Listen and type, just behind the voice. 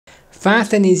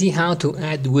Fast and easy how to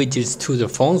add widgets to the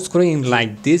phone screen,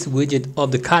 like this widget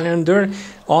of the calendar.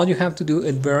 All you have to do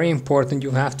is very important. You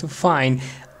have to find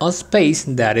a space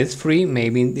that is free.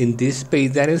 Maybe in this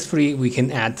space that is free we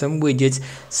can add some widgets.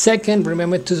 Second,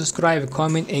 remember to subscribe,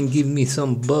 comment, and give me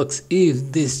some bucks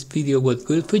if this video was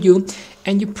good for you.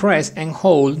 And you press and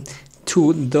hold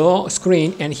to the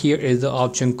screen, and here is the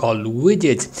option called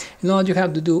widgets, and all you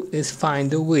have to do is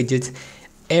find the widgets.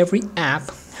 Every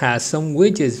app has some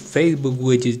widgets: Facebook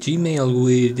widgets, Gmail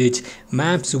widgets,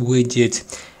 Maps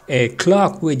widgets,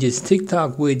 clock widgets,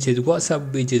 TikTok widgets,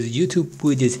 WhatsApp widgets, YouTube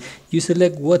widgets. You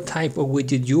select what type of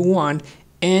widget you want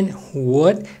and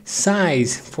what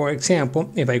size. For example,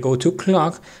 if I go to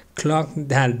clock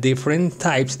has different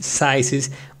types,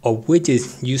 sizes of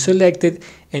widgets. You select it,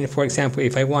 and for example,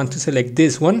 if I want to select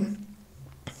this one,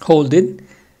 hold it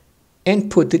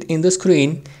and put it in the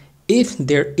screen. If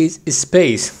there is a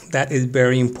space, that is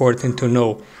very important to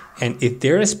know, and if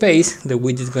there is space, the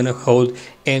widget is gonna hold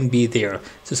and be there.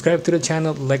 Subscribe to the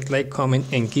channel, like, comment,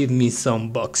 and give me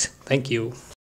some bucks. Thank you.